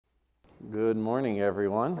Good morning,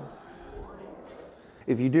 everyone.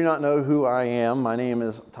 If you do not know who I am, my name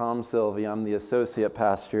is Tom Sylvie. I'm the associate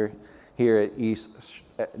pastor here at East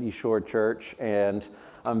Shore Church, and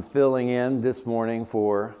I'm filling in this morning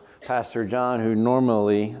for Pastor John, who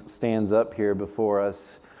normally stands up here before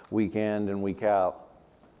us week in and week out.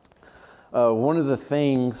 One of the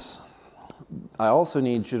things I also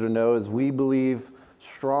need you to know is we believe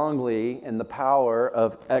strongly in the power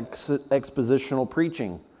of expositional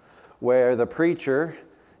preaching, where the preacher,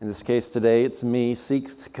 in this case today it's me,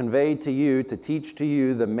 seeks to convey to you, to teach to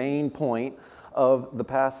you the main point of the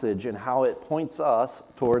passage and how it points us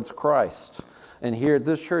towards Christ. And here at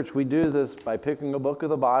this church, we do this by picking a book of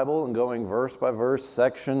the Bible and going verse by verse,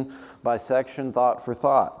 section by section, thought for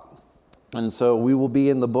thought. And so we will be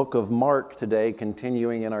in the book of Mark today,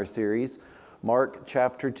 continuing in our series, Mark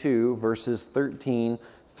chapter 2, verses 13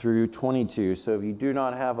 through 22. So if you do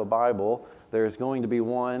not have a Bible, there's going to be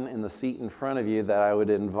one in the seat in front of you that I would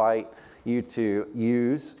invite you to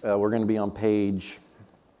use. We're going to be on page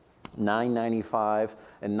 995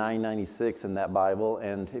 and 996 in that Bible.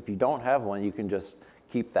 And if you don't have one, you can just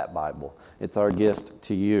keep that Bible. It's our gift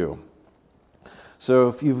to you. So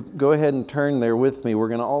if you go ahead and turn there with me, we're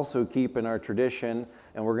going to also keep in our tradition,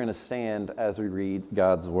 and we're going to stand as we read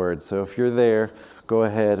God's Word. So if you're there, go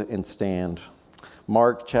ahead and stand.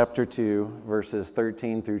 Mark chapter 2, verses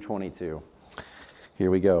 13 through 22. Here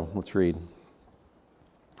we go. Let's read.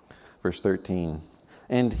 Verse 13.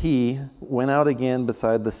 And he went out again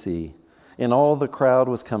beside the sea, and all the crowd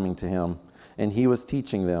was coming to him, and he was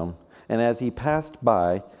teaching them. And as he passed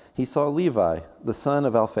by, he saw Levi, the son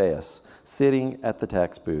of Alphaeus, sitting at the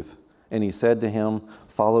tax booth. And he said to him,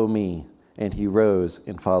 "Follow me." And he rose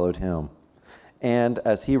and followed him. And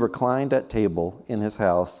as he reclined at table in his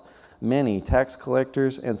house, many tax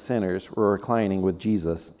collectors and sinners were reclining with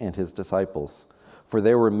Jesus and his disciples. For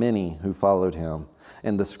there were many who followed him.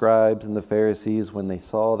 And the scribes and the Pharisees, when they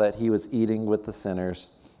saw that he was eating with the sinners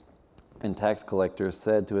and tax collectors,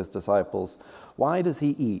 said to his disciples, "Why does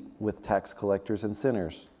he eat with tax collectors and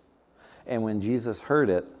sinners?" And when Jesus heard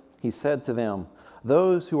it, he said to them,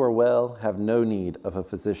 "Those who are well have no need of a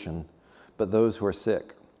physician, but those who are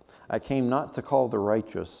sick. I came not to call the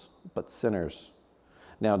righteous, but sinners."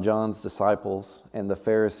 Now John's disciples and the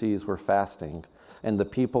Pharisees were fasting, and the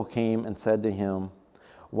people came and said to him,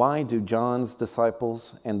 "Why do John's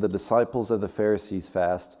disciples and the disciples of the Pharisees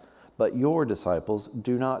fast, but your disciples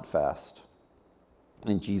do not fast?"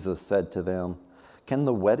 And Jesus said to them, "Can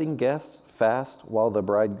the wedding guests fast while the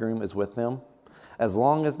bridegroom is with them? As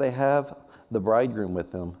long as they have the bridegroom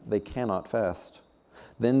with them, they cannot fast.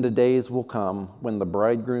 Then the days will come when the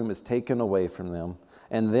bridegroom is taken away from them,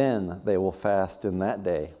 and then they will fast in that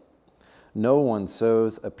day. No one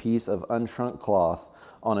sews a piece of unshrunk cloth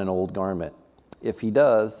on an old garment. If he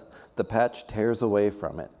does, the patch tears away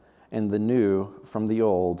from it, and the new from the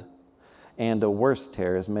old, and a worse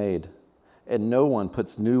tear is made. And no one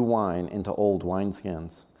puts new wine into old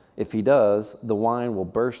wineskins. If he does, the wine will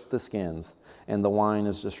burst the skins, and the wine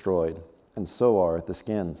is destroyed, and so are the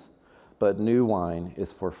skins. But new wine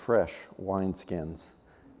is for fresh wineskins."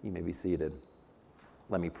 You may be seated.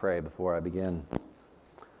 Let me pray before I begin.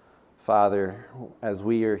 Father, as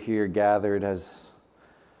we are here gathered as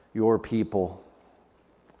your people,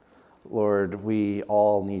 Lord, we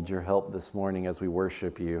all need your help this morning as we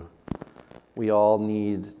worship you. We all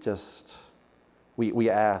need we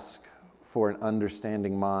ask for an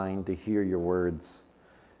understanding mind to hear your words,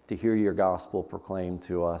 to hear your gospel proclaimed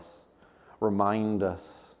to us. Remind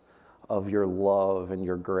us of your love and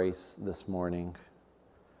your grace this morning.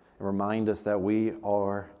 And remind us that we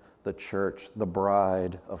are the church, the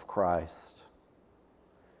bride of Christ.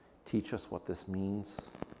 Teach us what this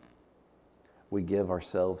means. We give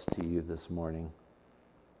ourselves to you this morning.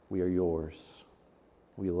 We are yours.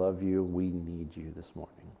 We love you. We need you this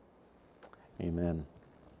morning. Amen.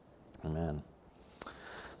 Amen.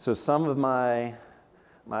 So some of my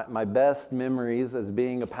best memories as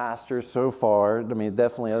being a pastor so far, I mean, it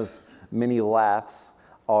definitely has many laughs,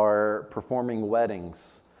 are performing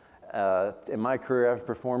weddings. In my career, I've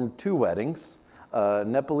performed 2 weddings. A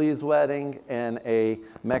Nepalese wedding and a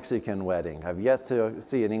Mexican wedding. I've yet to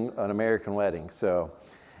see an American wedding.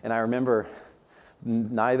 And I remember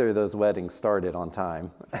neither of those weddings started on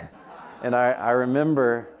time. And I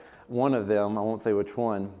remember one of them, I won't say which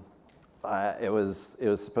one, it was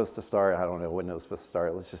supposed to start, I don't know when it was supposed to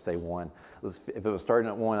start, let's just say 1. If it was starting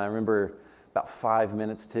at 1, I remember about 5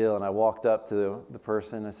 minutes till, and I walked up to the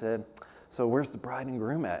person and I said, "So where's the bride and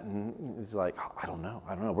groom at?" And he's like, I don't know.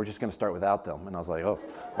 We're just going to start without them." And I was like, "Oh,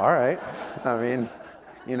 all right." I mean,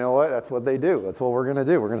 you know what? That's what they do. That's what we're going to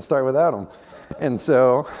do. We're going to start without them. And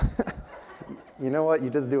so You know what? You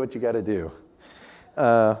just do what you got to do.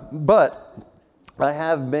 But I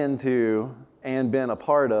have been to and been a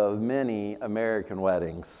part of many American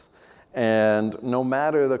weddings. And no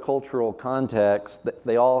matter the cultural context,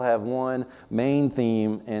 they all have one main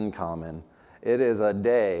theme in common. It is a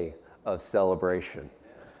day of celebration.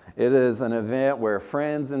 It is an event where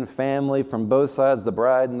friends and family from both sides, the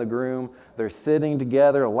bride and the groom, they're sitting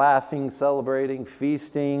together, laughing, celebrating,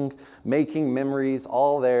 feasting, making memories,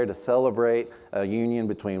 all there to celebrate a union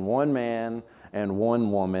between one man and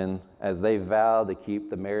one woman as they vow to keep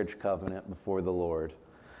the marriage covenant before the Lord.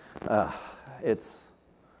 It's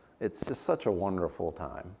just such a wonderful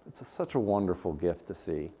time. It's such a wonderful gift to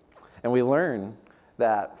see. And we learn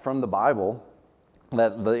that from the Bible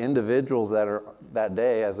that the individuals that are that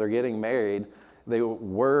day, as they're getting married, they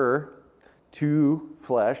were two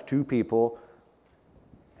flesh, two people,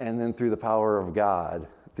 and then through the power of God,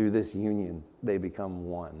 through this union, they become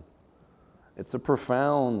one. It's a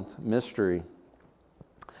profound mystery.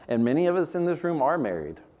 And many of us in this room are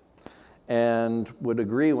married and would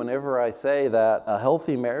agree whenever I say that a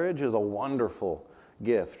healthy marriage is a wonderful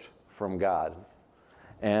gift from God.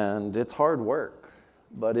 And it's hard work,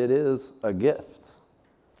 but it is a gift.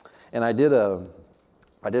 And I did a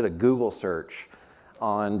Google search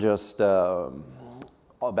on just about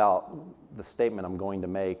the statement I'm going to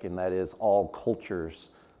make, and that is all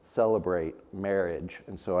cultures celebrate marriage.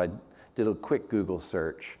 And so I did a quick Google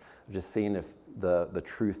search, just seeing if the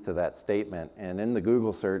truth to that statement. And in the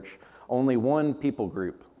Google search, only one people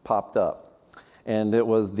group popped up, and it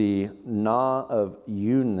was the Na of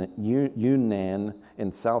Yunnan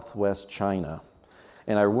in southwest China.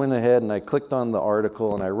 And I went ahead and I clicked on the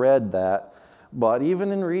article and I read that. But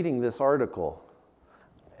even in reading this article,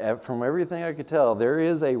 from everything I could tell, there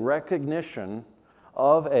is a recognition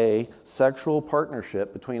of a sexual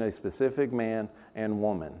partnership between a specific man and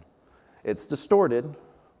woman. It's distorted,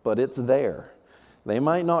 but it's there. They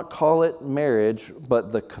might not call it marriage,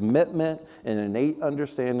 but the commitment and innate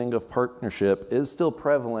understanding of partnership is still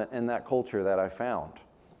prevalent in that culture that I found.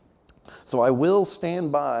 So I will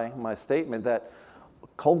stand by my statement that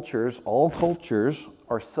all cultures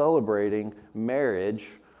are celebrating marriage,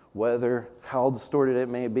 whether how distorted it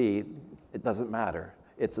may be, it doesn't matter.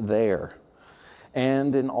 It's there.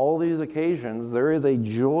 And in all these occasions, there is a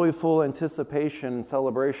joyful anticipation and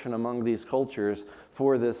celebration among these cultures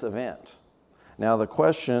for this event. Now, the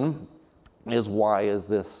question is, why is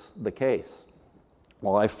this the case?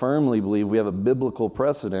 Well, I firmly believe we have a biblical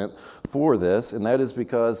precedent for this, and that is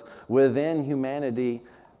because within humanity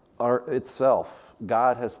itself,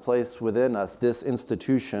 God has placed within us this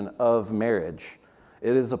institution of marriage.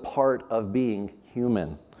 It is a part of being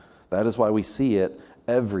human. That is why we see it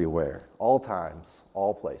everywhere, all times,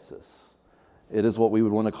 all places. It is what we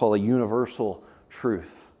would want to call a universal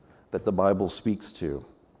truth that the Bible speaks to.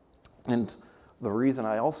 And the reason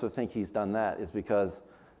I also think he's done that is because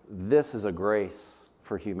this is a grace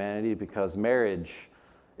for humanity, because marriage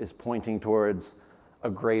is pointing towards a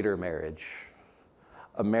greater marriage,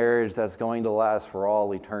 a marriage that's going to last for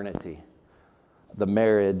all eternity, the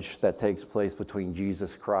marriage that takes place between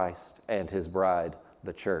Jesus Christ and his bride,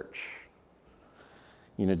 the church.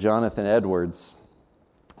 You know, Jonathan Edwards,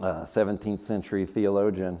 17th century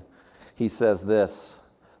theologian, he says this: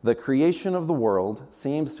 "The creation of the world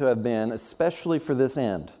seems to have been especially for this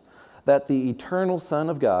end, that the eternal Son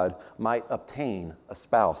of God might obtain a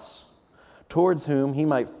spouse, towards whom he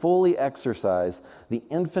might fully exercise the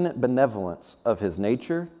infinite benevolence of his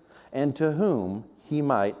nature, and to whom he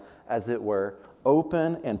might, as it were,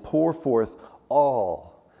 open and pour forth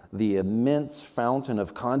all the immense fountain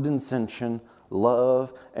of condescension,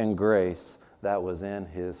 love, and grace that was in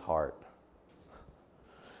his heart."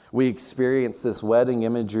 We experience this wedding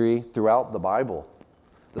imagery throughout the Bible.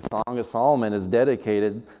 The Song of Solomon is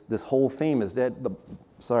dedicated, the whole theme of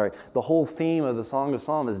the Song of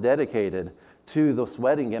Solomon is dedicated to this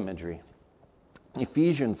wedding imagery.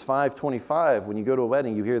 Ephesians 5:25, when you go to a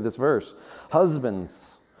wedding, you hear this verse: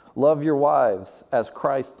 "Husbands, love your wives as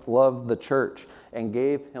Christ loved the church and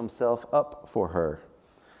gave himself up for her."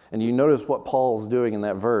 And you notice what Paul's doing in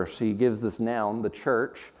that verse. He gives this noun, the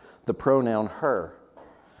church, the pronoun her.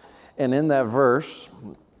 And in that verse,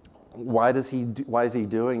 why is he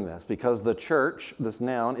doing this? Because the church, this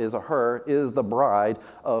noun is a her, is the bride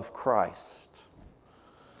of Christ.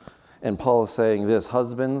 And Paul is saying this: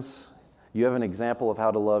 husbands, you have an example of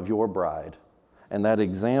how to love your bride. And that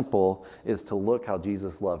example is to look how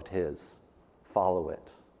Jesus loved his. Follow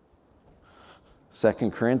it.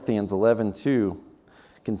 2 Corinthians 11:2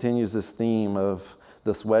 continues this theme of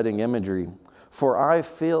this wedding imagery. For I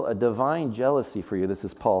feel a divine jealousy for you. This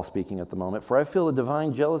is Paul speaking at the moment. For I feel a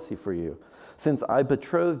divine jealousy for you, since I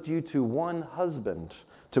betrothed you to one husband,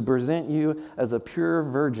 to present you as a pure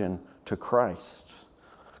virgin to Christ.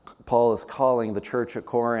 Paul is calling the church at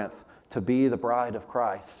Corinth to be the bride of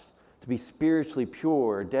Christ, to be spiritually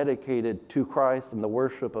pure, dedicated to Christ and the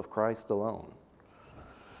worship of Christ alone.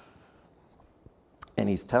 And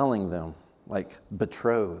he's telling them, like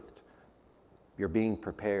betrothed, you're being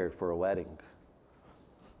prepared for a wedding.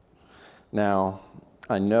 Now,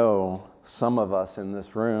 I know some of us in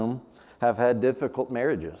this room have had difficult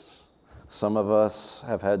marriages. Some of us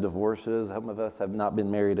have had divorces. Some of us have not been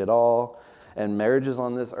married at all. And marriages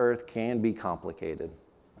on this earth can be complicated.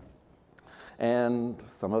 And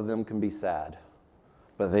some of them can be sad.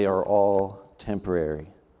 But they are all temporary.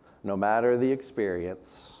 No matter the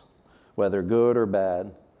experience, whether good or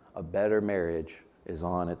bad, a better marriage is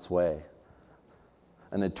on its way.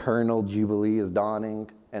 An eternal jubilee is dawning,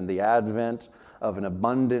 and the advent of an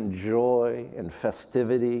abundant joy and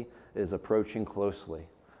festivity is approaching closely.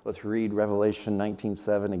 Let's read Revelation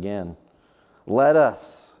 19:7 again. Let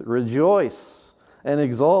us rejoice and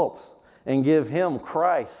exult and give him,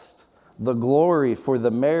 Christ, the glory, for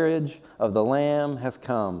the marriage of the Lamb has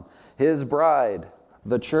come. His bride,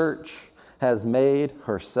 the church, has made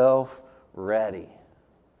herself ready.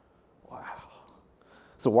 Wow.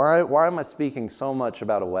 So why am I speaking so much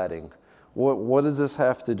about a wedding? What does this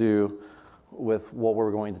have to do with what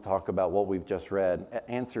we're going to talk about, what we've just read?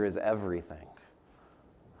 Answer is everything.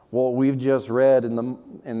 What we've just read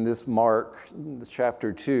in this Mark,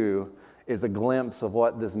 chapter 2, is a glimpse of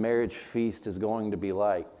what this marriage feast is going to be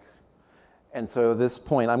like. And so at this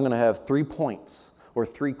point, I'm going to have 3 points or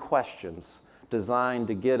 3 questions designed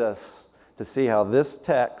to get us to see how this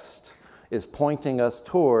text is pointing us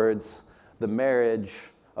towards the marriage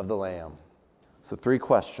of the Lamb. So 3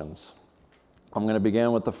 questions. I'm going to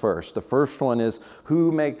begin with the first. The first one is, who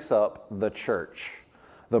makes up the church,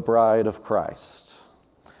 the bride of Christ?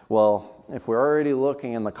 Well, if we're already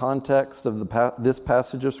looking in the context of this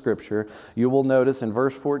passage of Scripture, you will notice in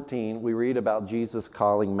verse 14, we read about Jesus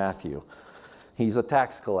calling Matthew. He's a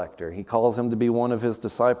tax collector. He calls him to be one of his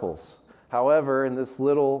disciples. However, in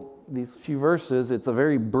these few verses, it's a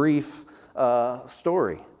very brief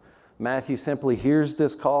story. Matthew simply hears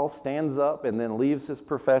this call, stands up, and then leaves his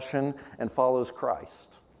profession and follows Christ.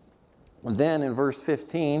 And then in verse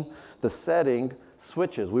 15, the setting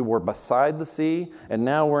switches. We were beside the sea, and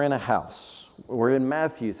now we're in a house. We're in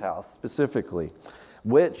Matthew's house specifically,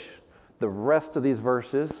 which the rest of these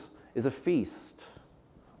verses is a feast.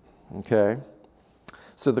 Okay?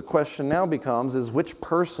 So the question now becomes, is which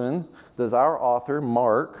person does our author,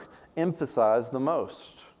 Mark, emphasize the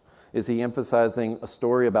most? Is he emphasizing a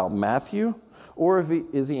story about Matthew, or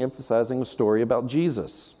is he emphasizing a story about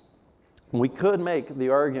Jesus? We could make the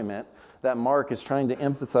argument that Mark is trying to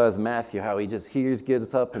emphasize Matthew, how he just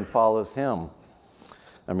gets up and follows him.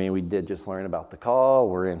 I mean, we did just learn about the call.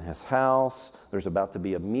 We're in his house. There's about to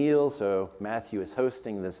be a meal, so Matthew is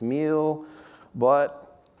hosting this meal.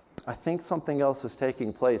 But I think something else is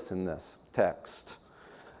taking place in this text.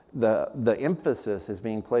 The emphasis is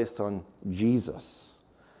being placed on Jesus.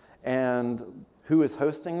 And who is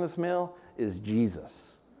hosting this meal is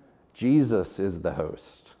Jesus. Jesus is the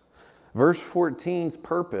host. Verse 14's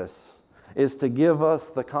purpose is to give us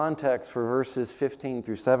the context for verses 15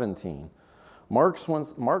 through 17. Mark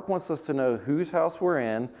wants us to know whose house we're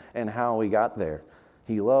in and how we got there.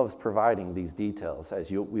 He loves providing these details,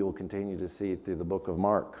 as we will continue to see through the book of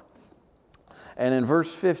Mark. And in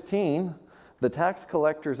verse 15, the tax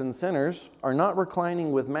collectors and sinners are not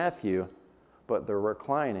reclining with Matthew, but they're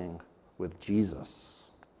reclining with Jesus.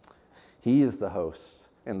 He is the host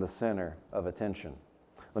and the center of attention.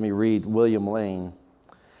 Let me read William Lane.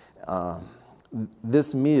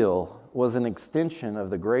 This meal was an extension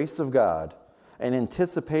of the grace of God, an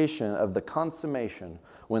anticipation of the consummation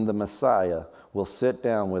when the Messiah will sit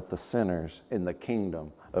down with the sinners in the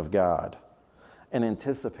kingdom of God, an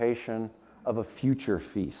anticipation of a future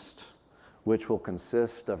feast, which will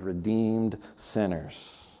consist of redeemed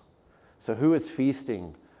sinners. So who is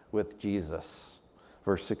feasting with Jesus?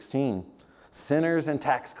 Verse 16, sinners and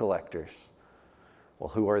tax collectors. Well,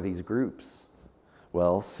 who are these groups?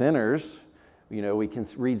 Well, sinners, we can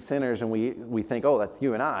read sinners and we think, oh, that's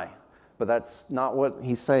you and I. But that's not what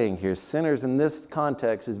he's saying here. Sinners in this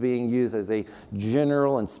context is being used as a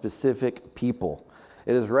general and specific people.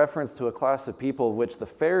 It is reference to a class of people of which the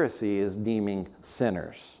Pharisee is deeming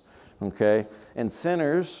sinners. Okay? And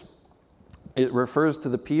sinners, it refers to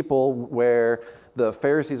the people where the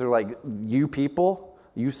Pharisees are like, you people,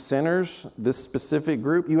 you sinners, this specific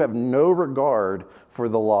group, you have no regard for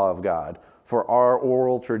the law of God, for our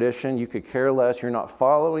oral tradition. You could care less. You're not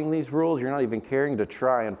following these rules. You're not even caring to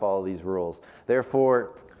try and follow these rules.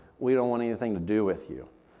 Therefore, we don't want anything to do with you.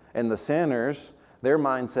 And the sinners, their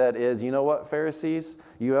mindset is, you know what, Pharisees?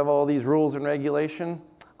 You have all these rules and regulation.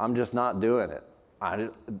 I'm just not doing it. I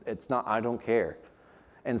don't care.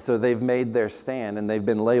 And so they've made their stand, and they've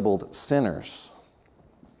been labeled sinners.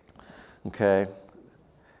 Okay?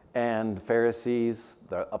 And Pharisees,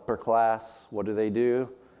 the upper class, what do?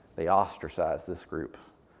 They ostracize this group.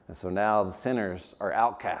 And so now the sinners are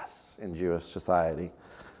outcasts in Jewish society.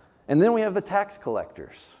 And then we have the tax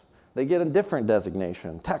collectors. They get a different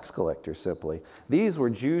designation, tax collectors simply. These were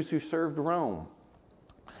Jews who served Rome.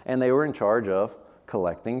 And they were in charge of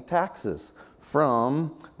collecting taxes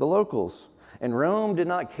from the locals. And Rome did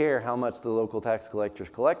not care how much the local tax collectors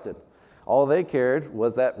collected. All they cared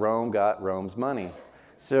was that Rome got Rome's money.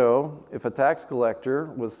 So if a tax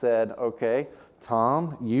collector was said, okay,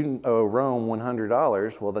 Tom, you owe Rome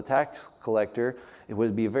 $100, well, the tax collector, it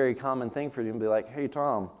would be a very common thing for you to be like, hey,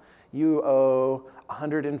 Tom, you owe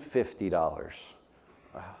 $150.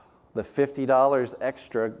 The $50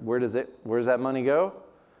 extra, where does that money go?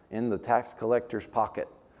 In the tax collector's pocket.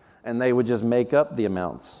 And they would just make up the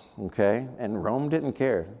amounts, okay? And Rome didn't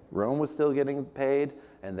care. Rome was still getting paid,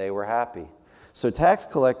 and they were happy. So tax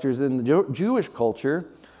collectors in the Jewish culture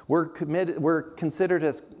were considered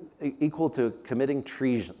as equal to committing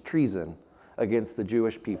treason against the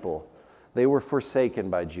Jewish people. They were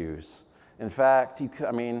forsaken by Jews. In fact,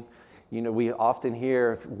 we often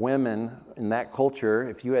hear women in that culture,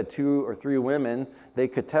 if you had 2 or 3 women, they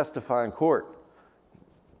could testify in court.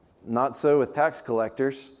 Not so with tax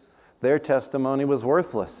collectors. Their testimony was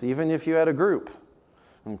worthless, even if you had a group.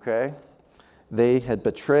 Okay? They had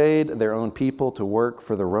betrayed their own people to work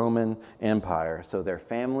for the Roman Empire. So their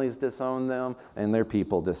families disowned them and their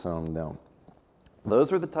people disowned them.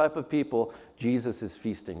 Those are the type of people Jesus is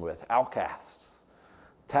feasting with. Outcasts,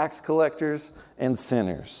 tax collectors, and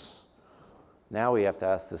sinners. Now we have to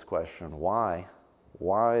ask this question, why?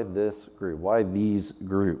 Why this group? Why these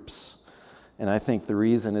groups? And I think the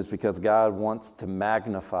reason is because God wants to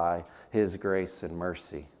magnify His grace and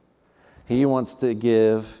mercy. He wants to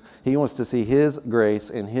see His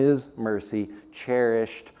grace and His mercy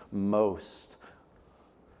cherished most,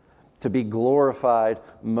 to be glorified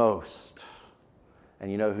most.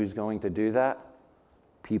 And you know who's going to do that?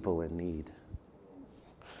 People in need.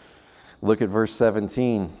 Look at verse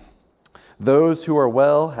 17. Those who are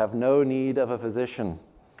well have no need of a physician,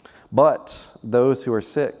 but those who are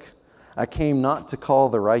sick. I came not to call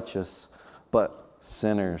the righteous, but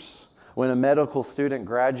sinners. When a medical student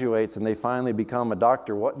graduates and they finally become a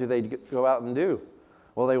doctor, what do they go out and do?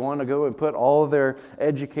 Well, they want to go and put all of their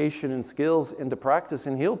education and skills into practice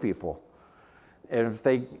and heal people. And if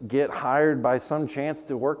they get hired by some chance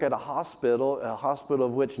to work at a hospital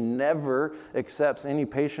of which never accepts any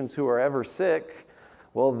patients who are ever sick,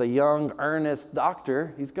 well, the young, earnest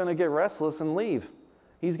doctor, he's going to get restless and leave.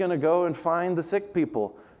 He's going to go and find the sick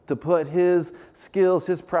people to put his skills,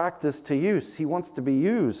 his practice to use. He wants to be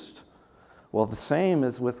used. Well, the same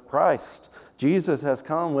is with Christ. Jesus has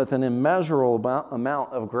come with an immeasurable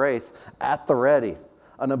amount of grace at the ready,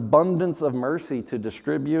 an abundance of mercy to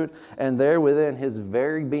distribute, and there within His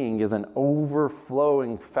very being is an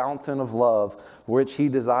overflowing fountain of love which He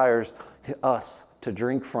desires us to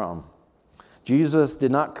drink from. Jesus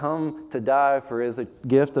did not come to die for His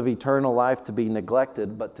gift of eternal life to be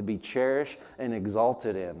neglected, but to be cherished and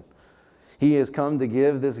exalted in. He has come to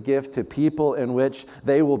give this gift to people in which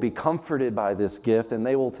they will be comforted by this gift and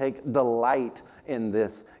they will take delight in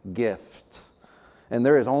this gift. And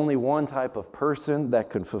there is only one type of person that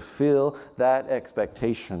can fulfill that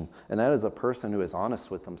expectation, and that is a person who is honest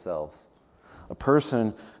with themselves, a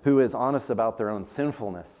person who is honest about their own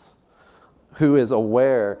sinfulness, who is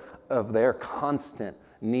aware of their constant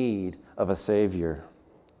need of a Savior.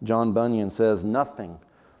 John Bunyan says, nothing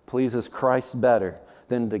pleases Christ better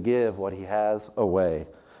than to give what He has away,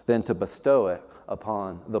 than to bestow it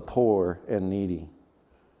upon the poor and needy.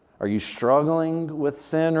 Are you struggling with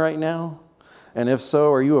sin right now? And if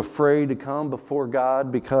so, are you afraid to come before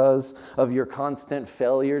God because of your constant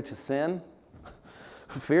failure to sin?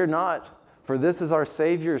 Fear not, for this is our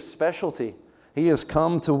Savior's specialty. He has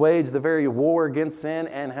come to wage the very war against sin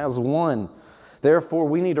and has won. Therefore,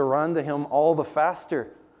 we need to run to Him all the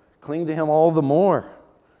faster, cling to Him all the more.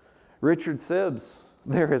 Richard Sibbes,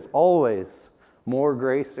 there is always more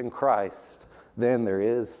grace in Christ than there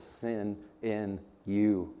is sin in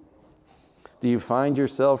you. Do you find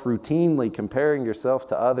yourself routinely comparing yourself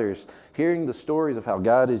to others, hearing the stories of how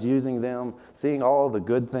God is using them, seeing all the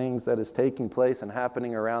good things that is taking place and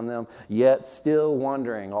happening around them, yet still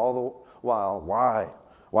wondering all Why?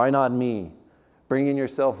 Why not me? Bringing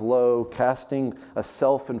yourself low, casting a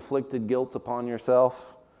self-inflicted guilt upon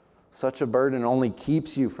yourself. Such a burden only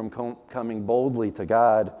keeps you from coming boldly to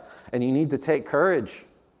God. And you need to take courage.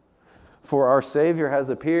 For our Savior has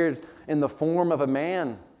appeared in the form of a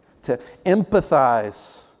man to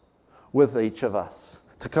empathize with each of us,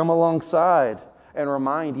 to come alongside and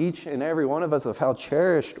remind each and every one of us of how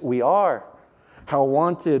cherished we are, how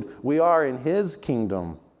wanted we are in His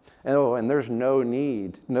kingdom. And there's no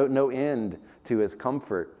need, no end to His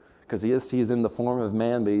comfort, because He's in the form of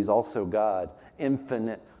man, but He's also God.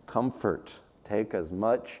 Infinite comfort. Take as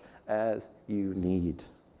much as you need.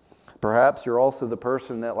 Perhaps you're also the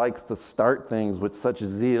person that likes to start things with such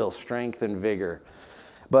zeal, strength, and vigor.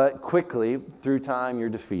 But quickly, through time, you're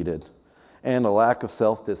defeated and a lack of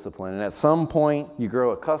self-discipline. And at some point, you grow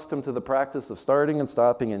accustomed to the practice of starting and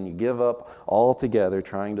stopping, and you give up altogether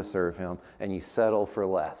trying to serve Him, and you settle for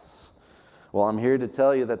less. Well, I'm here to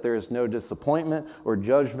tell you that there is no disappointment or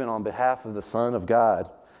judgment on behalf of the Son of God.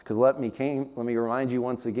 Because let me remind you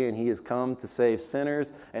once again, He has come to save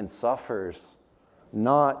sinners and sufferers,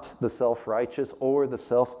 not the self-righteous or the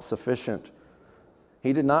self-sufficient.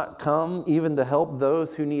 He did not come even to help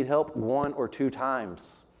those who need help 1 or 2 times.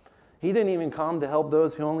 He didn't even come to help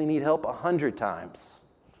those who only need help 100 times.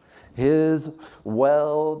 The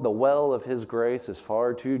well of His grace is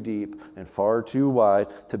far too deep and far too wide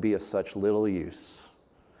to be of such little use.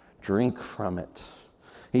 Drink from it.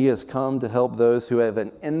 He has come to help those who have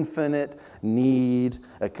an infinite need,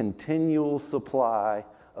 a continual supply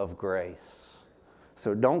of grace.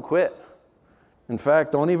 So don't quit. In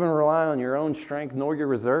fact, don't even rely on your own strength nor your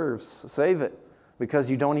reserves. Save it, because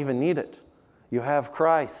you don't even need it. You have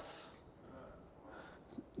Christ.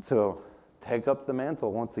 So take up the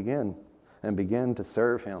mantle once again and begin to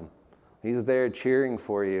serve Him. He's there cheering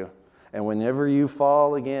for you. And whenever you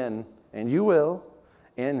fall again, and you will,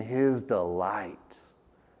 in His delight,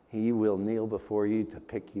 He will kneel before you to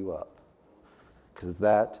pick you up. Because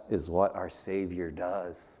that is what our Savior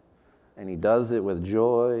does. And He does it with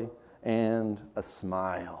joy and a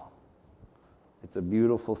smile. It's a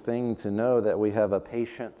beautiful thing to know that we have a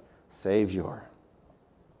patient Savior.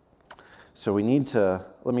 So we need to,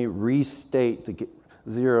 let me restate to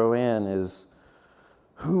zero in, is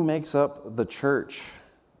who makes up the church?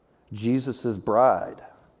 Jesus' bride.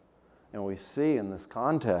 And we see in this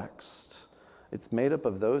context, it's made up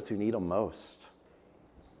of those who need Him most.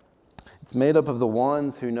 It's made up of the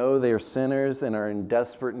ones who know they are sinners and are in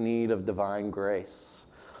desperate need of divine grace.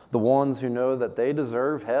 The ones who know that they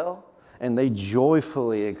deserve hell and they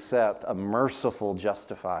joyfully accept a merciful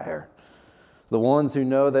justifier. The ones who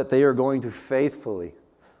know that they are going to faithfully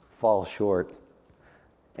fall short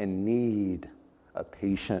and need a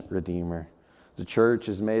patient Redeemer. The church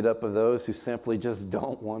is made up of those who simply just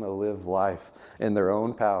don't want to live life in their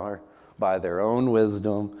own power, by their own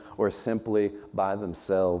wisdom, or simply by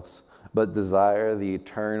themselves, but desire the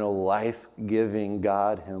eternal, life-giving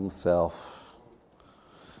God Himself.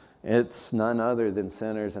 It's none other than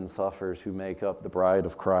sinners and sufferers who make up the bride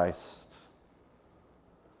of Christ.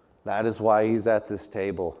 That is why He's at this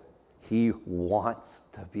table. He wants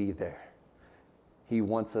to be there. He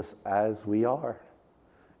wants us as we are.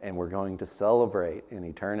 And we're going to celebrate in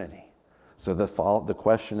eternity. So the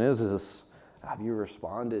question is, have you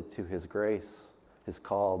responded to His grace, His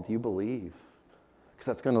call? Do you believe? Because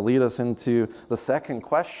that's going to lead us into the second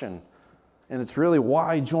question. And it's really,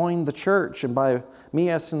 why join the church? And by me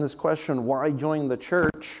asking this question, why join the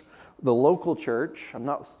church, the local church, I'm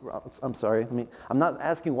not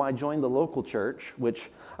asking why join the local church, which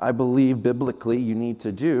I believe biblically you need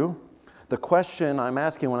to do. The question I'm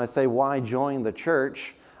asking when I say why join the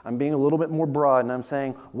church, I'm being a little bit more broad, and I'm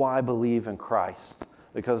saying why believe in Christ?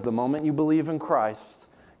 Because the moment you believe in Christ,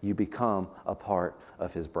 you become a part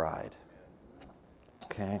of His bride.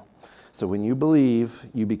 Okay? So when you believe,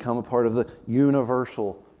 you become a part of the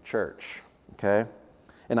universal church. Okay?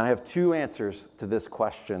 And I have 2 answers to this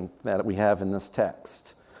question that we have in this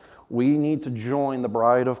text. We need to join the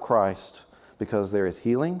bride of Christ because there is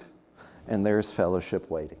healing and there is fellowship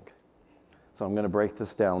waiting. So I'm going to break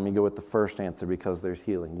this down. Let me go with the first answer, because there's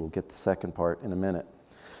healing. We'll get the second part in a minute.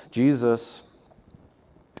 Jesus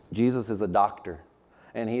is a doctor,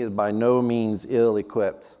 and He is by no means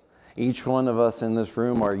ill-equipped. Each one of us in this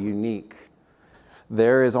room are unique.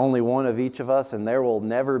 There is only one of each of us, and there will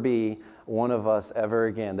never be one of us ever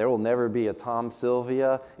again. There will never be a Tom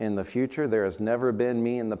Sylvia in the future. There has never been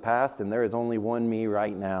me in the past, and there is only one me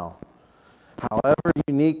right now. However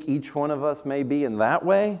unique each one of us may be in that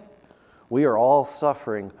way, we are all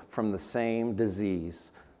suffering from the same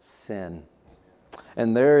disease, sin.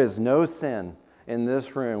 And there is no sin in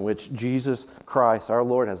this room which Jesus Christ, our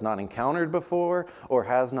Lord, has not encountered before or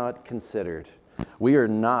has not considered. We are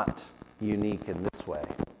not unique in this way.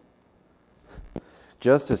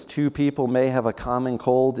 Just as two people may have a common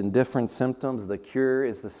cold and different symptoms, the cure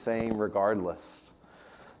is the same regardless.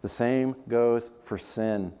 The same goes for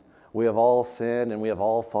sin. We have all sinned and we have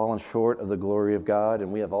all fallen short of the glory of God,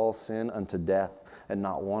 and we have all sinned unto death, and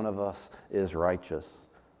not one of us is righteous.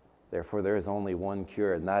 Therefore, there is only one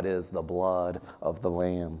cure, and that is the blood of the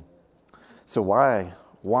Lamb. So why?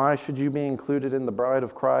 Why should you be included in the bride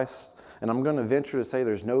of Christ? And I'm going to venture to say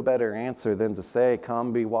there's no better answer than to say,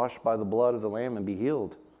 come be washed by the blood of the Lamb and be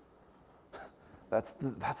healed. That's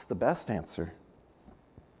the best answer.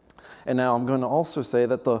 And now I'm going to also say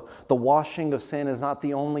that the washing of sin is not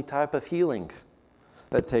the only type of healing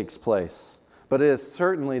that takes place, but it is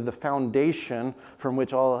certainly the foundation from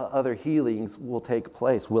which all other healings will take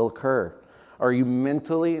place, will occur. Are you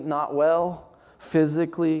mentally not well?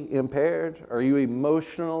 Physically impaired? Are you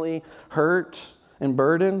emotionally hurt and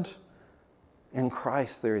burdened? In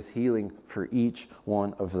Christ, there is healing for each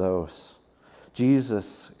one of those.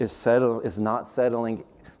 Jesus is not settling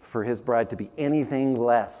for his bride to be anything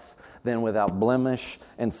less than without blemish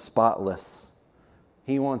and spotless.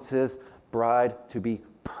 He wants his bride to be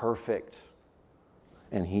perfect,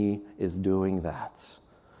 and he is doing that.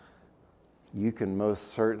 You can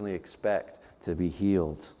most certainly expect to be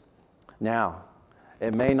healed. Now,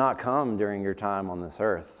 it may not come during your time on this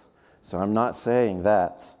earth, so I'm not saying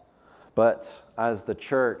that. But as the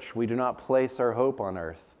church, we do not place our hope on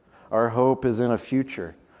earth. Our hope is in a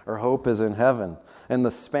future. Our hope is in heaven. In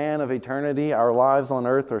the span of eternity, our lives on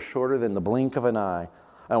earth are shorter than the blink of an eye.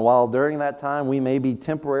 And while during that time we may be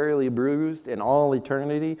temporarily bruised, in all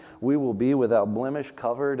eternity we will be without blemish,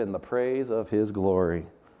 covered in the praise of his glory.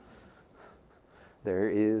 There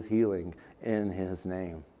is healing in his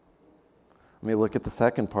name. Let me look at the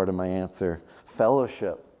second part of my answer.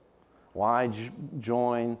 Fellowship. Why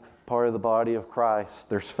join part of the body of Christ?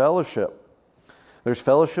 There's fellowship. There's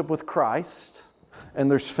fellowship with Christ,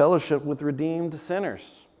 and there's fellowship with redeemed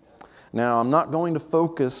sinners. Now, I'm not going to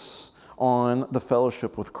focus on the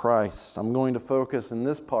fellowship with Christ. I'm going to focus in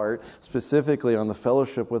this part specifically on the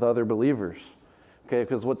fellowship with other believers. Okay,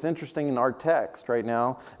 because what's interesting in our text right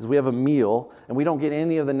now is we have a meal, and we don't get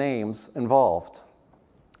any of the names involved.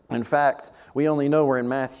 In fact, we only know we're in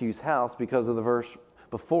Matthew's house because of the verse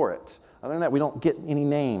before it. Other than that, we don't get any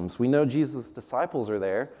names. We know Jesus' disciples are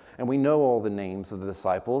there, and we know all the names of the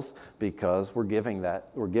disciples because we're given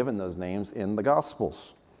those names in the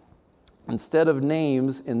Gospels. Instead of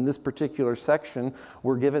names in this particular section,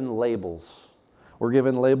 we're given labels. We're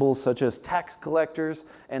given labels such as tax collectors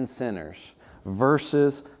and sinners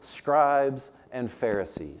versus scribes and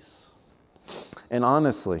Pharisees. And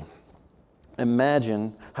honestly,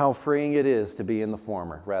 imagine how freeing it is to be in the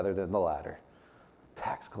former rather than the latter.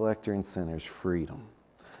 Tax collector and sinners, freedom.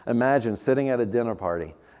 Imagine sitting at a dinner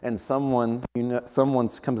party and someone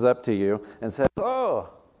comes up to you and says, "Oh,"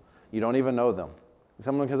 you don't even know them.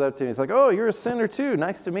 Someone comes up to you and he's like, "Oh, you're a sinner too.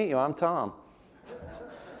 Nice to meet you. I'm Tom."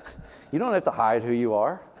 You don't have to hide who you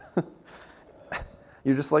are.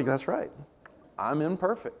 You're just like, "That's right. I'm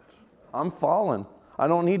imperfect. I'm fallen. I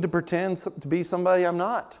don't need to pretend to be somebody I'm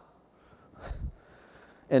not."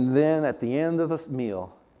 And then at the end of this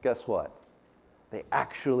meal, guess what? They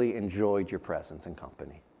actually enjoyed your presence and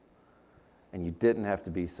company. And you didn't have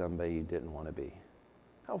to be somebody you didn't want to be.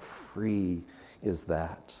 How free is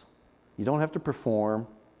that? You don't have to perform.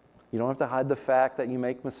 You don't have to hide the fact that you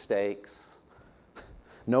make mistakes.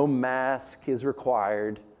 No mask is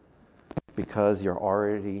required because you're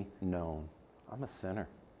already known. I'm a sinner.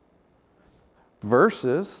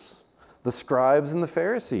 Versus the scribes and the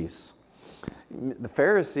Pharisees. The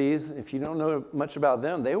Pharisees, if you don't know much about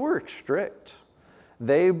them, they were strict.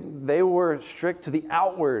 They were strict to the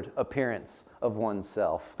outward appearance of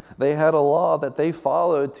oneself. They had a law that they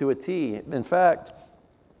followed to a T. In fact,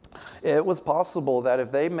 it was possible that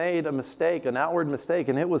if they made a mistake, an outward mistake,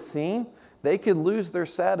 and it was seen, they could lose their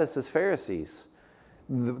status as Pharisees.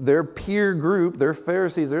 Their peer group, their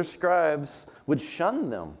Pharisees, their scribes, would shun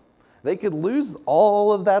them. They could lose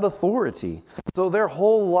all of that authority. So their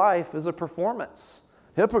whole life is a performance.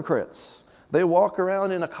 Hypocrites. They walk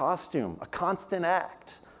around in a costume, a constant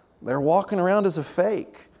act. They're walking around as a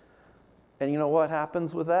fake. And you know what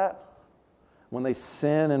happens with that? When they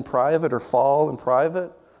sin in private or fall in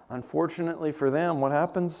private, unfortunately for them, what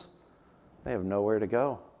happens? They have nowhere to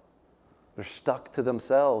go. They're stuck to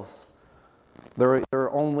themselves.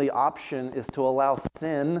 Their only option is to allow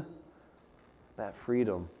sin that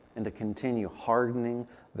freedom and to continue hardening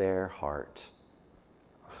their heart.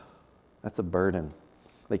 That's a burden.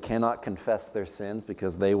 They cannot confess their sins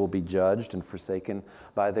because they will be judged and forsaken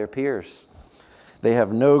by their peers. They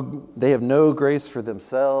have no grace for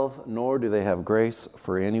themselves, nor do they have grace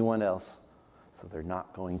for anyone else. So they're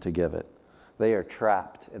not going to give it. They are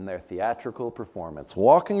trapped in their theatrical performance,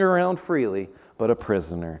 walking around freely, but a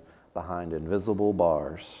prisoner behind invisible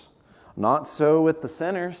bars. Not so with the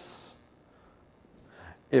sinners.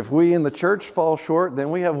 If we in the church fall short, then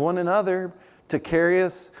we have one another to carry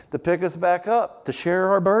us, to pick us back up, to share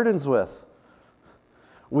our burdens with.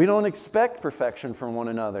 We don't expect perfection from one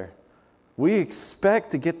another. We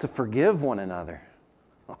expect to get to forgive one another.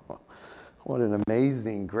 What an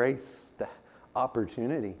amazing grace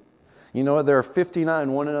opportunity. You know what? There are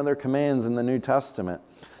 59 one another commands in the New Testament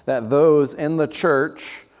that those in the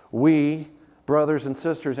church, we, brothers and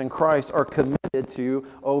sisters in Christ, are committed to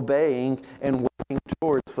obeying and working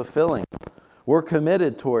towards fulfilling. We're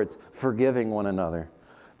committed towards forgiving one another,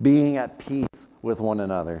 being at peace with one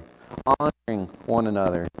another, honoring one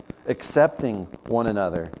another, accepting one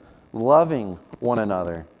another, loving one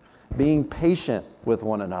another, being patient with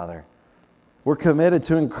one another. We're committed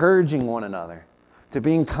to encouraging one another, to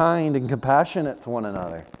being kind and compassionate to one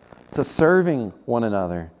another, to serving one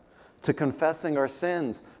another, to confessing our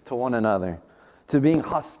sins to one another, to being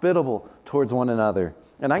hospitable towards one another.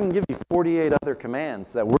 And I can give you 48 other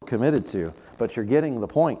commands that we're committed to, but you're getting the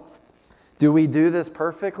point. Do we do this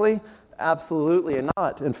perfectly? Absolutely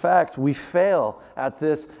not. In fact, we fail at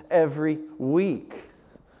this every week.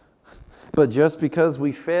 But just because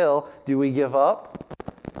we fail, do we give up?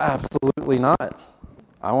 Absolutely not.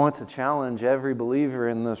 I want to challenge every believer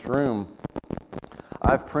in this room.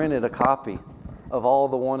 I've printed a copy of all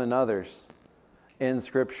the one another's in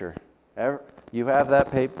Scripture. You have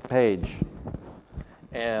that page.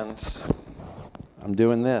 And I'm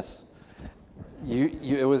doing this.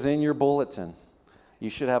 It was in your bulletin. You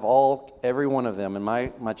should have every one of them. And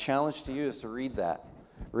my challenge to you is to read that.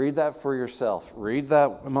 Read that for yourself. Read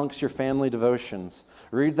that amongst your family devotions.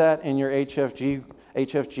 Read that in your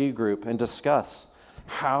HFG group and discuss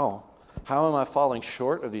how am I falling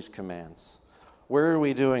short of these commands? Where are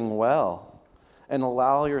we doing well? And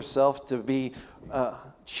allow yourself to be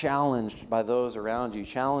challenged by those around you,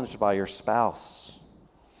 challenged by your spouse.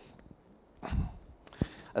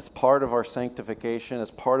 As part of our sanctification, as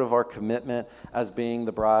part of our commitment as being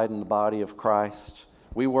the bride and the body of Christ,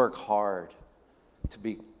 we work hard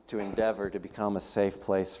to endeavor to become a safe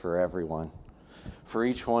place for everyone. For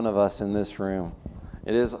each one of us in this room,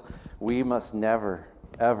 we must never,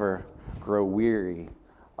 ever grow weary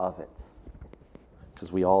of it,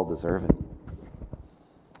 because we all deserve it.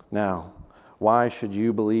 Now, why should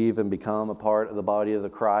you believe and become a part of the body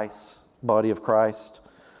of Christ?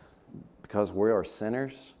 Because we are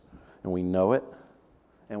sinners, and we know it,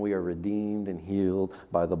 and we are redeemed and healed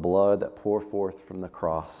by the blood that poured forth from the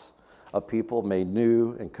cross. A people made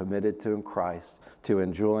new and committed to in Christ, to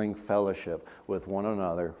enjoying fellowship with one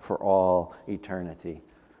another for all eternity.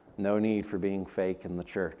 No need for being fake in the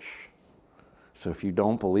church. So if you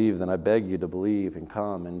don't believe, then I beg you to believe and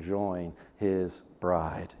come and join His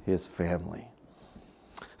bride, His family.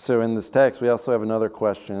 So in this text, we also have another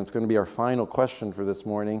question. It's going to be our final question for this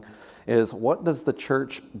morning, is what does the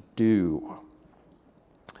church do?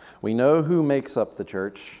 We know who makes up the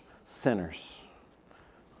church: sinners.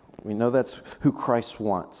 We know that's who Christ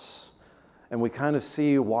wants. And we kind of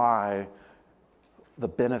see why the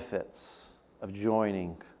benefits of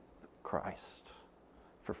joining Christ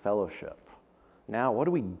for fellowship. Now, what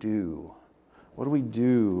do we do? What do we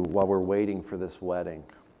do while we're waiting for this wedding?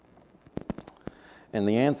 And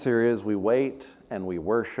the answer is we wait and we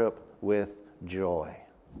worship with joy.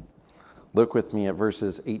 Look with me at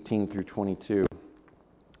verses 18 through 22.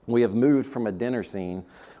 We have moved from a dinner scene,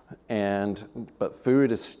 but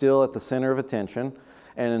food is still at the center of attention.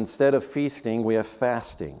 And instead of feasting, we have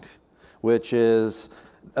fasting, which is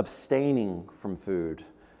abstaining from food.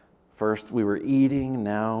 First we were eating,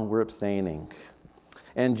 now we're abstaining.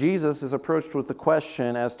 And Jesus is approached with the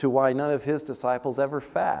question as to why none of His disciples ever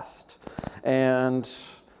fast. And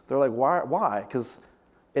they're like, why? Because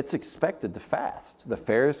it's expected to fast. The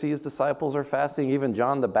Pharisees' disciples are fasting. Even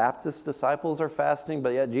John the Baptist's disciples are fasting.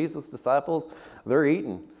 But yet Jesus' disciples, they're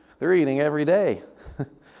eating. They're eating every day.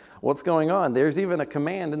 What's going on? There's even a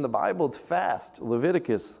command in the Bible to fast.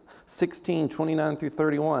 Leviticus 16, 29 through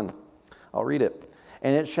 31. I'll read it.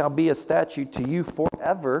 And it shall be a statute to you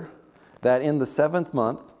forever, that in the 7th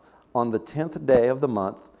month, on the 10th day of the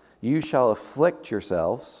month, you shall afflict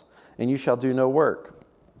yourselves, and you shall do no work,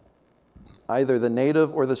 either the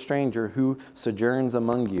native or the stranger who sojourns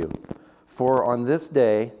among you. For on this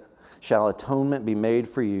day shall atonement be made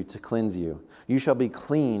for you to cleanse you. You shall be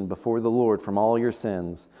clean before the Lord from all your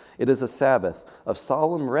sins. It is a Sabbath of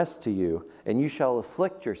solemn rest to you, and you shall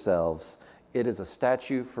afflict yourselves. It is a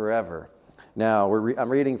statute forever. Now, I'm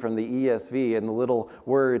reading from the ESV, and the little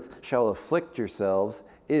words, shall afflict yourselves,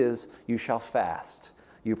 is you shall fast.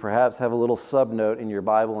 You perhaps have a little subnote in your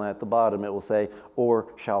Bible, and at the bottom it will say,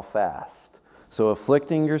 or shall fast. So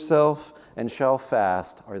afflicting yourself and shall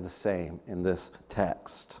fast are the same in this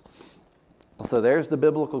text. So there's the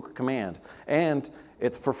biblical command. And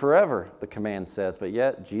it's for forever, the command says, but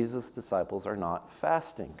yet Jesus' disciples are not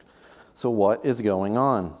fasting. So what is going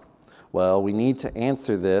on? Well, we need to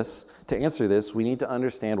answer this. To answer this, we need to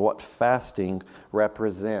understand what fasting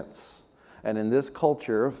represents. And in this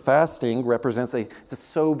culture, fasting represents it's a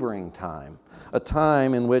sobering time, a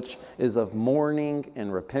time in which is of mourning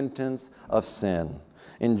and repentance of sin.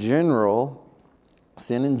 In general,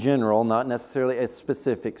 sin in general, not necessarily a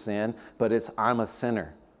specific sin, but it's I'm a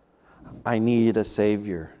sinner. I need a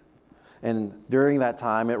Savior. And during that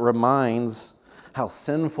time, it reminds how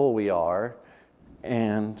sinful we are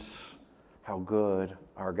and how good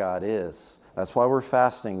our God is. That's why we're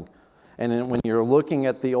fasting. And then when you're looking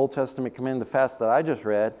at the Old Testament command to fast that I just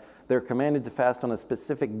read, they're commanded to fast on a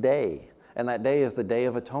specific day. And that day is the Day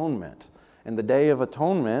of Atonement. And the Day of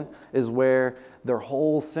Atonement is where their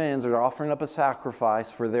whole sins are offering up a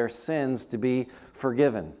sacrifice for their sins to be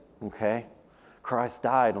forgiven. Okay? Christ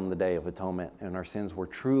died on the Day of Atonement, and our sins were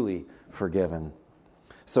truly forgiven.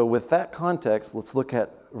 So with that context, let's look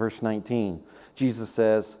at verse 19. Jesus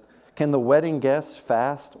says, can the wedding guests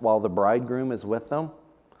fast while the bridegroom is with them?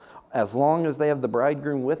 As long as they have the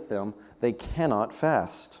bridegroom with them, they cannot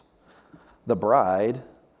fast. The bride,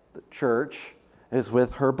 the church, is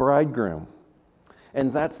with her bridegroom.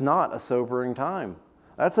 And that's not a sobering time.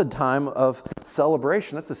 That's a time of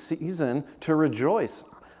celebration. That's a season to rejoice.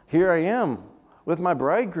 Here I am with my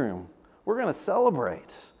bridegroom. We're going to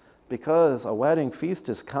celebrate because a wedding feast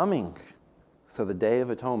is coming. So the Day of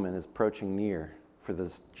Atonement is approaching near for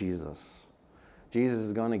this Jesus. Jesus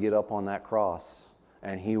is going to get up on that cross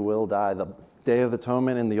and he will die. The Day of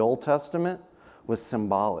Atonement in the Old Testament was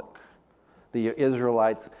symbolic. The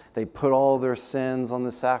Israelites, they put all their sins on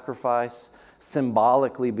the sacrifice,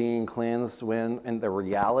 symbolically being cleansed when, in the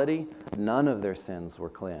reality, none of their sins were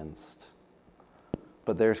cleansed.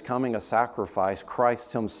 But there's coming a sacrifice,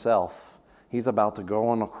 Christ himself. He's about to go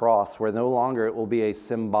on a cross where no longer it will be a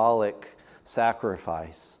symbolic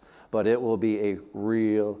sacrifice, but it will be a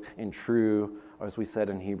real and true, or as we said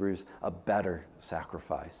in Hebrews, a better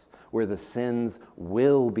sacrifice, where the sins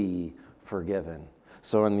will be forgiven.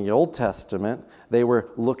 So in the Old Testament, they were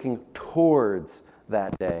looking towards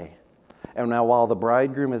that day. And now while the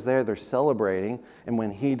bridegroom is there, they're celebrating. And when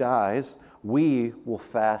he dies, we will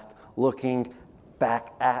fast looking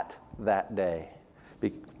back at that day.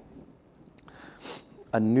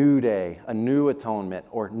 A new day, a new atonement,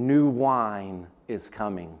 or new wine is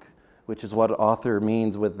coming, which is what the author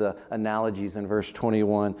means with the analogies in verse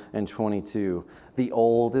 21 and 22. The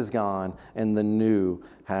old is gone and the new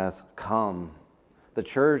has come. The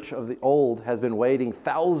church of the old has been waiting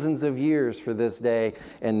thousands of years for this day,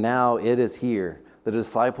 and now it is here. The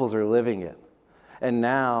disciples are living it. And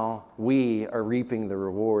now we are reaping the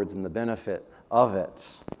rewards and the benefit of it.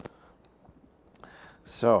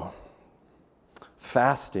 So,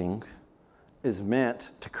 fasting is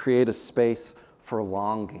meant to create a space for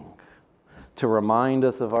longing, to remind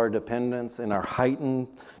us of our dependence and to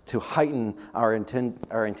heighten our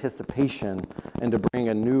anticipation, and to bring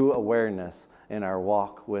a new awareness in our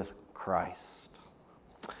walk with Christ.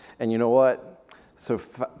 And you know what? So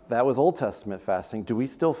that was Old Testament fasting. Do we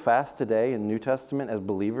still fast today in New Testament as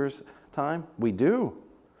believers' time? We do.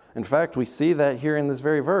 In fact, we see that here in this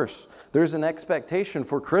very verse. There's an expectation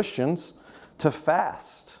for Christians to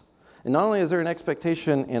fast. And not only is there an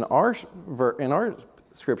expectation in our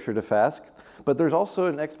scripture to fast, but there's also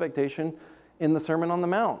an expectation in the Sermon on the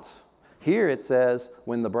Mount. Here it says,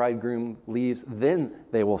 when the bridegroom leaves, then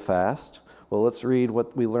they will fast. Well, let's read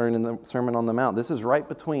what we learn in the Sermon on the Mount. This is right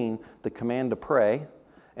between the command to pray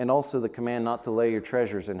and also the command not to lay your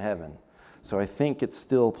treasures in heaven. So I think it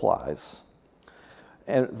still applies.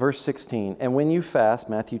 And verse 16, and when you fast,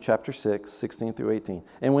 Matthew chapter 6, 16 through 18,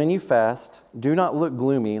 and when you fast, do not look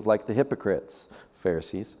gloomy like the hypocrites,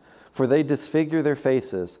 Pharisees, for they disfigure their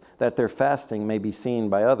faces, that their fasting may be seen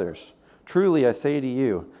by others. Truly I say to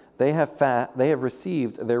you, they have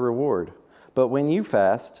received their reward. But when you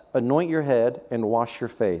fast, anoint your head and wash your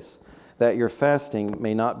face, that your fasting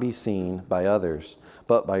may not be seen by others,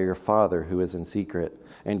 but by your Father who is in secret.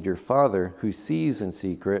 And your Father who sees in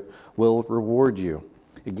secret will reward you.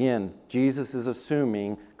 Again, Jesus is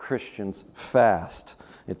assuming Christians fast.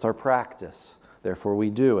 It's our practice, therefore we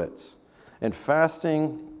do it. And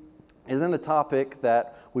fasting isn't a topic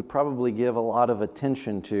that we probably give a lot of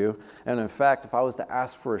attention to. And in fact, if I was to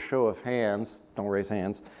ask for a show of hands, don't raise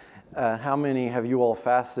hands, how many have you all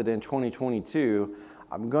fasted in 2022?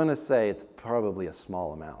 I'm going to say it's probably a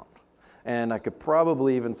small amount. And I could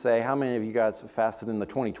probably even say, how many of you guys have fasted in the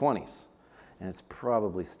 2020s? And it's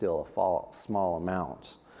probably still a small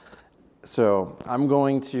amount. So what I'm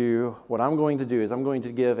going to do is I'm going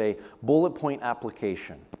to give a bullet point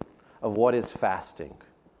application of what is fasting.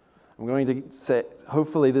 I'm going to say,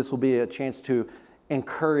 hopefully this will be a chance to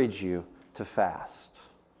encourage you to fast,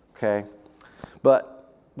 okay?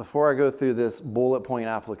 But before I go through this bullet point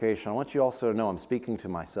application, I want you also to know I'm speaking to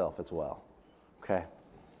myself as well, okay?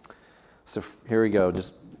 So here we go.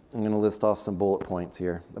 I'm going to list off some bullet points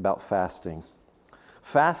here about fasting.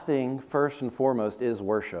 Fasting, first and foremost, is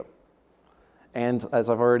worship. And as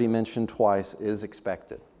I've already mentioned twice, is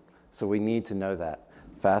expected. So we need to know that.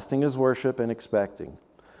 Fasting is worship and expecting.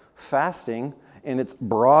 Fasting, in its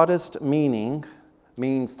broadest meaning,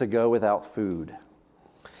 means to go without food.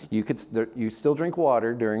 You still drink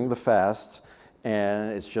water during the fast,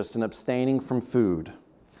 and it's just an abstaining from food.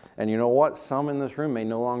 And you know what? Some in this room may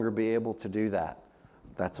no longer be able to do that.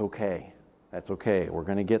 That's okay. That's okay. We're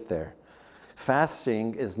going to get there.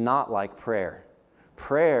 Fasting is not like prayer.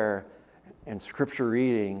 Prayer and scripture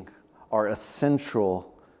reading are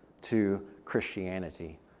essential to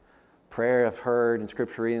Christianity. Prayer, I've heard in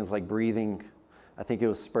scripture reading, is like breathing. I think it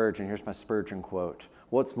was Spurgeon. Here's my Spurgeon quote.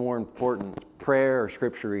 What's more important, prayer or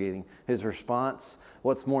scripture reading? His response,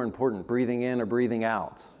 what's more important, breathing in or breathing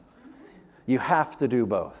out? You have to do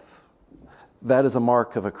both. That is a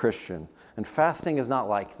mark of a Christian. And fasting is not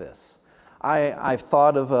like this. I've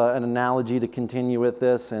thought of an analogy to continue with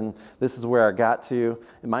this, and this is where I got to.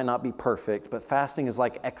 It might not be perfect, but fasting is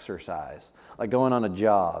like exercise, like going on a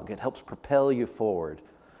jog. It helps propel you forward.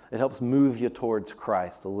 It helps move you towards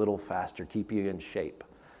Christ a little faster, keep you in shape.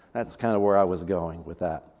 That's kind of where I was going with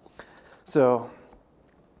that. So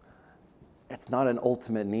it's not an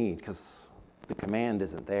ultimate need because the command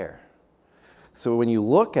isn't there. So when you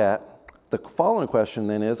look at the following question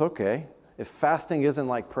then is, okay, if fasting isn't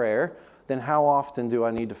like prayer, then how often do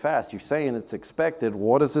I need to fast? You're saying it's expected.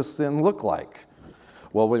 What does this then look like?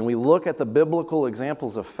 Well, when we look at the biblical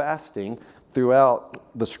examples of fasting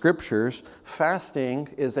throughout the scriptures, fasting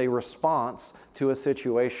is a response to a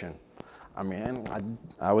situation. I mean,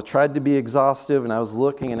 I tried to be exhaustive, and I was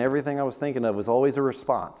looking, and everything I was thinking of was always a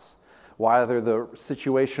response. Whether the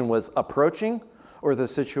situation was approaching or the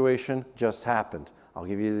situation just happened. I'll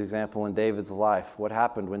give you the example in David's life. What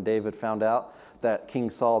happened when David found out that King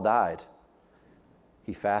Saul died?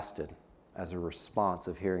 He fasted as a response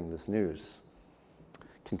of hearing this news.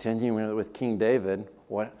 Continuing with King David,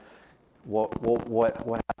 what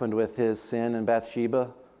happened with his sin in Bathsheba?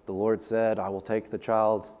 The Lord said, I will take the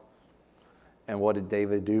child. And what did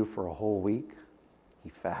David do for a whole week? He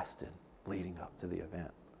fasted leading up to the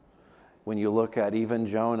event. When you look at even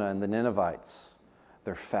Jonah and the Ninevites,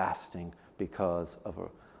 they're fasting because of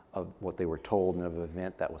what they were told and of an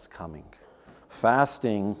event that was coming.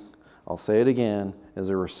 Fasting, I'll say it again, is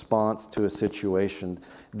a response to a situation.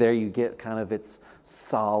 There you get kind of its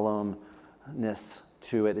solemnness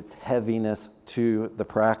to it, its heaviness to the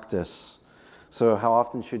practice. So how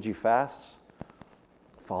often should you fast?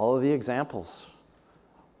 Follow the examples.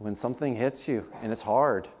 When something hits you and it's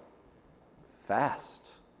hard, fast.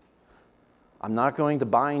 I'm not going to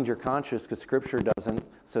bind your conscience because Scripture doesn't.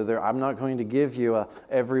 So I'm not going to give you a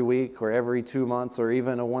every week or every 2 months or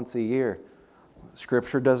even a once a year.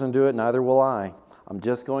 Scripture doesn't do it, neither will I. I'm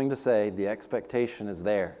just going to say the expectation is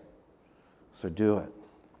there. So do it.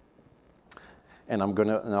 And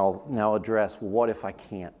I'll now address, what if I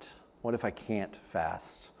can't? What if I can't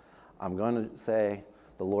fast? I'm going to say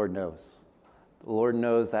the Lord knows. The Lord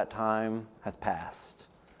knows that time has passed.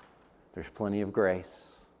 There's plenty of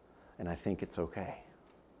grace. And I think it's okay.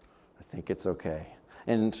 I think it's okay.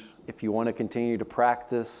 And if you want to continue to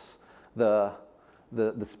practice the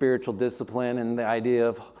spiritual discipline and the idea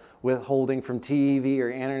of withholding from TV or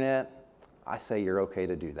internet, I say you're okay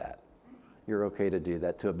to do that. You're okay to do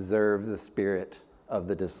that, to observe the spirit of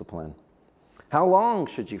the discipline. How long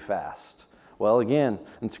should you fast? Well, again,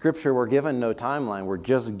 in Scripture, we're given no timeline. We're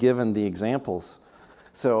just given the examples.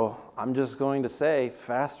 So I'm just going to say,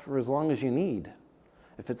 fast for as long as you need.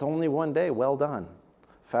 If it's only one day, well done.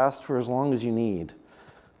 Fast for as long as you need.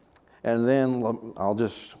 And then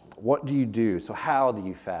what do you do? So how do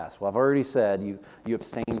you fast? Well, I've already said you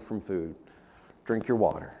abstain from food. Drink your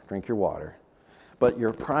water. But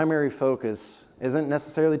your primary focus isn't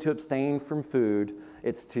necessarily to abstain from food,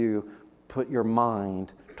 it's to put your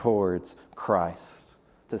mind towards Christ,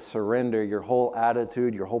 to surrender your whole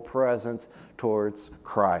attitude, your whole presence towards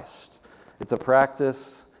Christ. It's a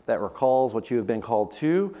practice that recalls what you have been called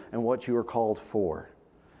to and what you are called for.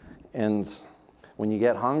 And when you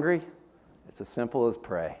get hungry, it's as simple as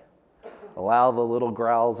pray. Allow the little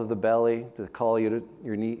growls of the belly to call you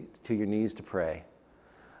to your knees to pray.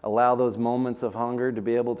 Allow those moments of hunger to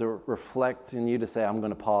be able to reflect in you to say, I'm going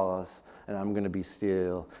to pause and I'm going to be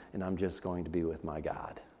still and I'm just going to be with my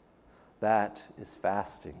God. That is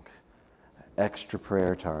fasting. Extra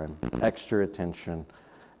prayer time, extra attention,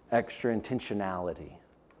 extra intentionality.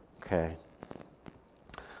 Okay?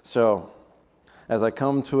 So, as I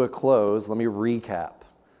come to a close, let me recap.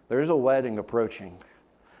 There's a wedding approaching,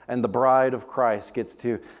 and the bride of Christ gets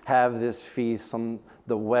to have this feast on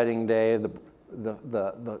the wedding day,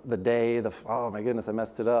 the day, oh my goodness, I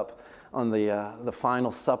messed it up, on the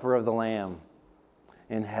final supper of the Lamb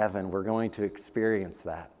in heaven. We're going to experience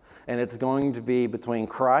that. And it's going to be between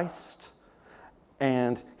Christ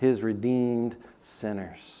and his redeemed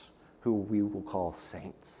sinners, who we will call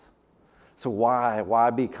saints. So why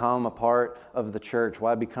become a part of the church?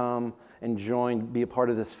 Why become and be a part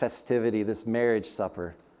of this festivity, this marriage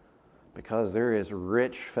supper? Because there is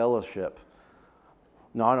rich fellowship,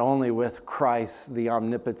 not only with Christ, the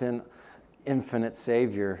omnipotent, infinite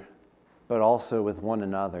Savior, but also with one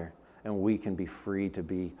another. And we can be free to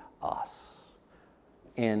be us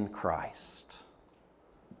in Christ.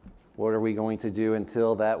 What are we going to do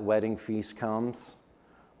until that wedding feast comes?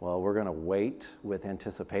 Well, we're going to wait with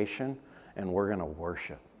anticipation, and we're going to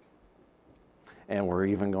worship. And we're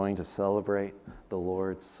even going to celebrate the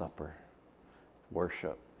Lord's Supper.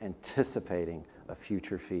 Worship, anticipating a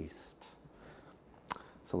future feast.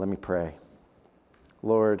 So let me pray.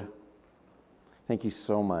 Lord, thank you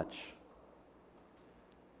so much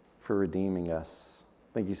for redeeming us.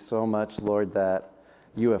 Thank you so much, Lord, that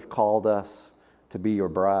you have called us to be your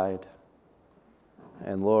bride.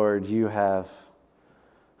 And Lord, you have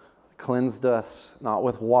cleansed us not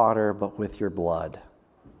with water, but with your blood.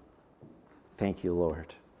 Thank you,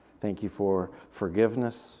 Lord. Thank you for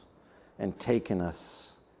forgiveness and taking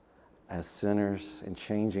us as sinners and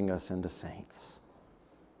changing us into saints.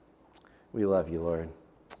 We love you, Lord.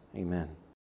 Amen.